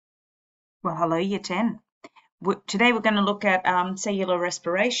Well, hello, Year 10. Today we're going to look at cellular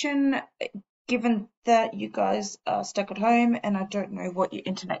respiration. Given that you guys are stuck at home and I don't know what your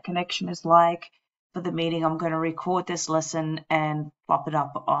internet connection is like for the meeting, I'm going to record this lesson and plop it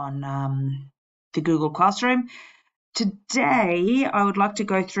up on the Google Classroom. Today, I would like to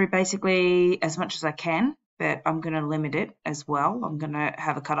go through basically as much as I can, but I'm going to limit it as well. I'm going to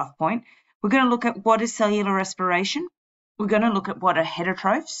have a cutoff point. We're going to look at what is cellular respiration. We're going to look at what are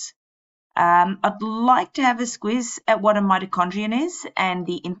heterotrophs. I'd like to have a squiz at what a mitochondrion is and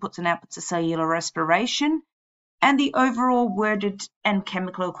the inputs and outputs of cellular respiration and the overall worded and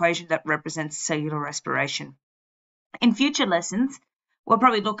chemical equation that represents cellular respiration. In future lessons, we'll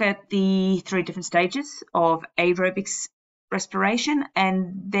probably look at the 3 different stages of aerobic respiration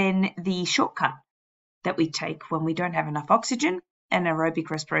and then the shortcut that we take when we don't have enough oxygen and aerobic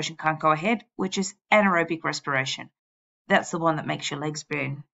respiration can't go ahead, which is anaerobic respiration. That's the one that makes your legs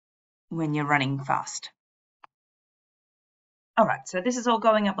burn when you're running fast. All right, so this is all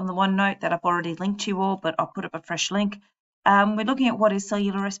going up on the OneNote that I've already linked to you all, but I'll put up a fresh link. We're looking at what is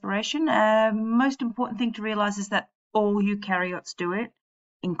cellular respiration. Most important thing to realize is that all eukaryotes do it,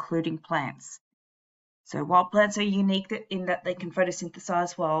 including plants. So while plants are unique in that they can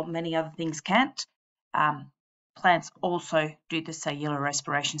photosynthesize while many other things can't, plants also do the cellular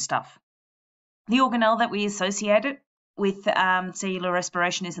respiration stuff. The organelle that we associate it with cellular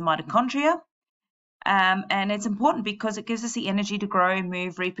respiration is the mitochondria. And it's important because it gives us the energy to grow,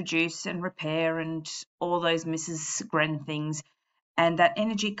 move, reproduce, and repair, and all those Mrs. Gren things. And that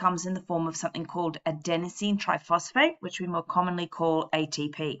energy comes in the form of something called adenosine triphosphate, which we more commonly call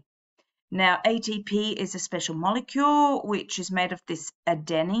ATP. Now, ATP is a special molecule which is made of this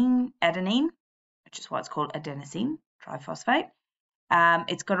adenine, which is why it's called adenosine triphosphate.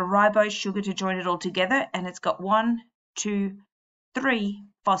 It's got a ribose sugar to join it all together, and it's got 1, 2, 3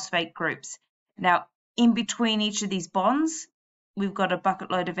 phosphate groups. Now, in between each of these bonds, we've got a bucket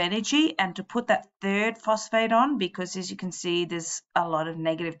load of energy, and to put that 3rd phosphate on, because as you can see, there's a lot of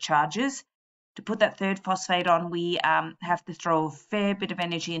negative charges, to put that 3rd phosphate on, we have to throw a fair bit of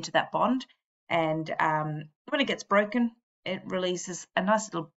energy into that bond, and when it gets broken, it releases a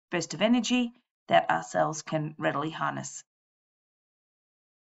nice little burst of energy that our cells can readily harness.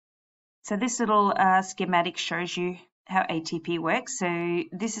 So this little schematic shows you how ATP works. So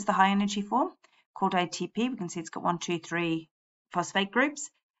this is the high energy form called ATP. We can see it's got 1, 2, 3 phosphate groups.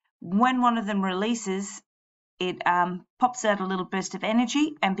 When one of them releases, it pops out a little burst of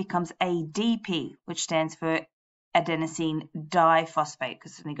energy and becomes ADP, which stands for adenosine diphosphate,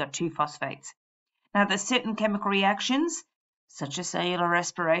 because it's only got 2 phosphates. Now, there's certain chemical reactions, such as cellular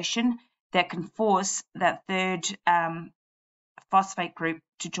respiration, that can force that 3rd phosphate group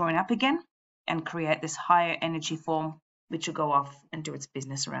to join up again and create this higher energy form, which will go off and do its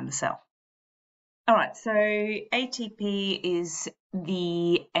business around the cell. All right, so ATP is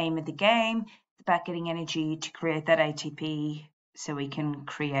the aim of the game. It's about getting energy to create that ATP so we can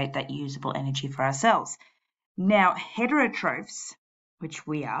create that usable energy for our cells. Now, heterotrophs, which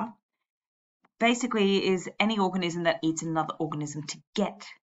we are, basically is any organism that eats another organism to get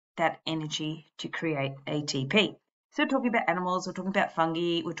that energy to create ATP. So we're talking about animals, we're talking about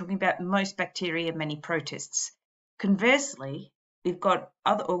fungi, we're talking about most bacteria, many protists. Conversely, we've got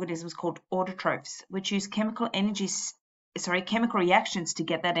other organisms called autotrophs, which use chemical reactions to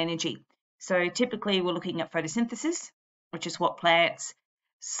get that energy. So typically we're looking at photosynthesis, which is what plants,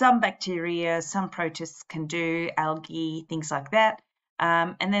 some bacteria, some protists can do, algae, things like that.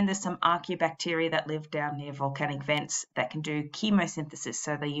 And then there's some archaeobacteria that live down near volcanic vents that can do chemosynthesis.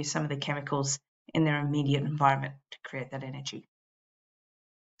 So they use some of the chemicals in their immediate environment to create that energy.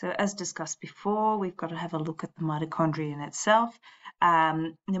 So as discussed before, we've got to have a look at the mitochondria in itself.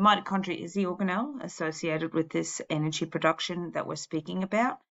 The mitochondria is the organelle associated with this energy production that we're speaking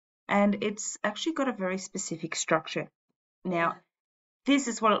about, and it's actually got a very specific structure. Now, this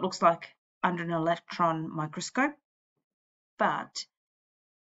is what it looks like under an electron microscope, but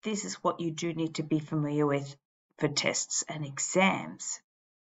this is what you do need to be familiar with for tests and exams.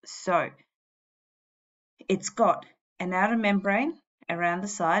 So it's got an outer membrane around the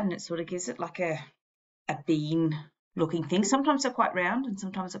side, and it sort of gives it like a bean looking thing. Sometimes they're quite round and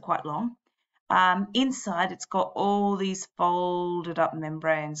sometimes they're quite long. Inside, it's got all these folded up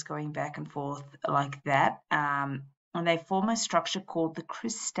membranes going back and forth like that, and they form a structure called the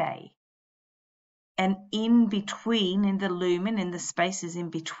cristae. And in between, in the lumen, in the spaces in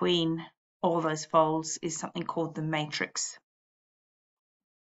between all those folds, is something called the matrix.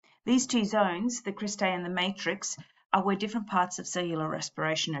 These 2 zones, the cristae and the matrix, are where different parts of cellular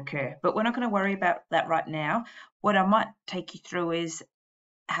respiration occur. But we're not going to worry about that right now. What I might take you through is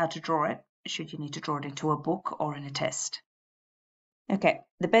how to draw it should you need to draw it into a book or in a test. Okay,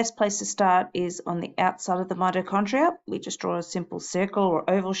 the best place to start is on the outside of the mitochondria. We just draw a simple circle or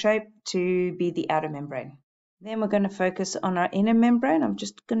oval shape to be the outer membrane. Then we're going to focus on our inner membrane. I'm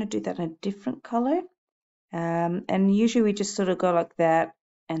just going to do that in a different color. And usually we just sort of go like that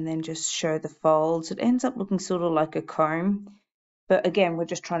and then just show the folds. It ends up looking sort of like a comb. But again, we're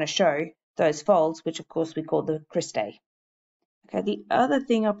just trying to show those folds, which of course we call the cristae. Okay, the other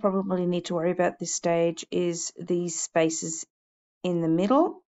thing I probably need to worry about this stage is these spaces in the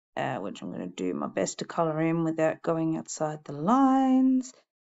middle, which I'm going to do my best to colour in without going outside the lines.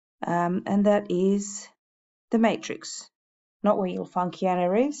 And that is the matrix. Not where you'll find Keanu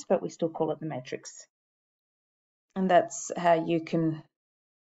Reeves, but we still call it the matrix. And that's how you can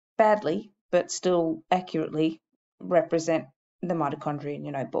badly, but still accurately represent the mitochondria in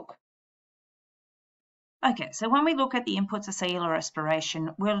your notebook. Okay, so when we look at the inputs of cellular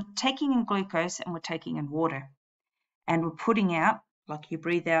respiration, we're taking in glucose and we're taking in water. And we're putting out, like you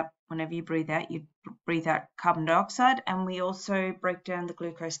breathe out, whenever you breathe out carbon dioxide, and we also break down the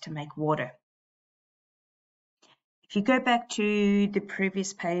glucose to make water. If you go back to the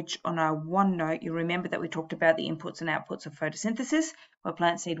previous page on our OneNote, you'll remember that we talked about the inputs and outputs of photosynthesis, where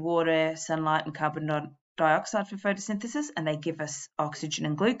plants need water, sunlight, and carbon dioxide for photosynthesis, and they give us oxygen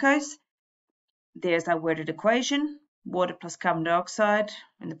and glucose. There's our worded equation. Water plus carbon dioxide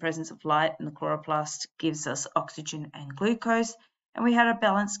in the presence of light and the chloroplast gives us oxygen and glucose, and we had a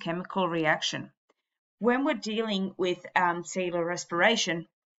balanced chemical reaction. When we're dealing with cellular respiration,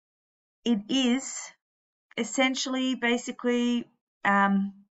 it is essentially basically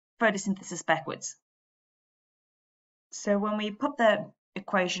photosynthesis backwards. So when we put that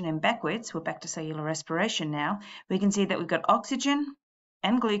equation in backwards, we're back to cellular respiration now, we can see that we've got oxygen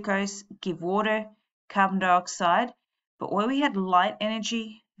and glucose give water, carbon dioxide, but where we had light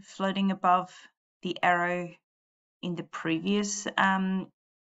energy floating above the arrow in the previous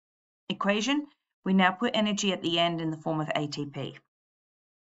equation, we now put energy at the end in the form of ATP.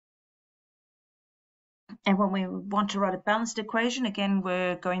 And when we want to write a balanced equation, again,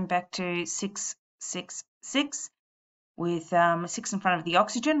 we're going back to 6, 6, 6, with 6 in front of the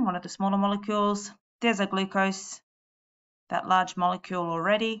oxygen, one of the smaller molecules. There's our glucose, that large molecule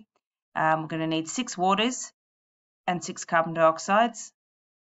already. We're going to need 6 waters and 6 carbon dioxides,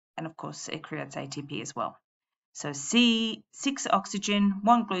 and of course it creates ATP as well. So 6 oxygen,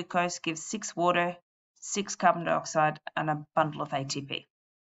 1 glucose gives 6 water, 6 carbon dioxide, and a bundle of ATP.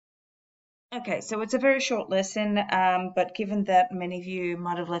 Okay, so it's a very short lesson, but given that many of you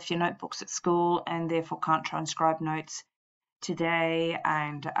might have left your notebooks at school and therefore can't transcribe notes today,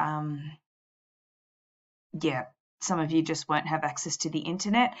 and yeah, some of you just won't have access to the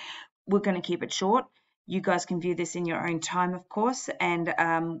internet, we're going to keep it short. You guys can view this in your own time, of course,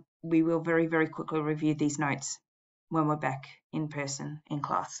 and we will very, very quickly review these notes when we're back in person in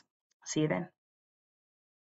class. See you then.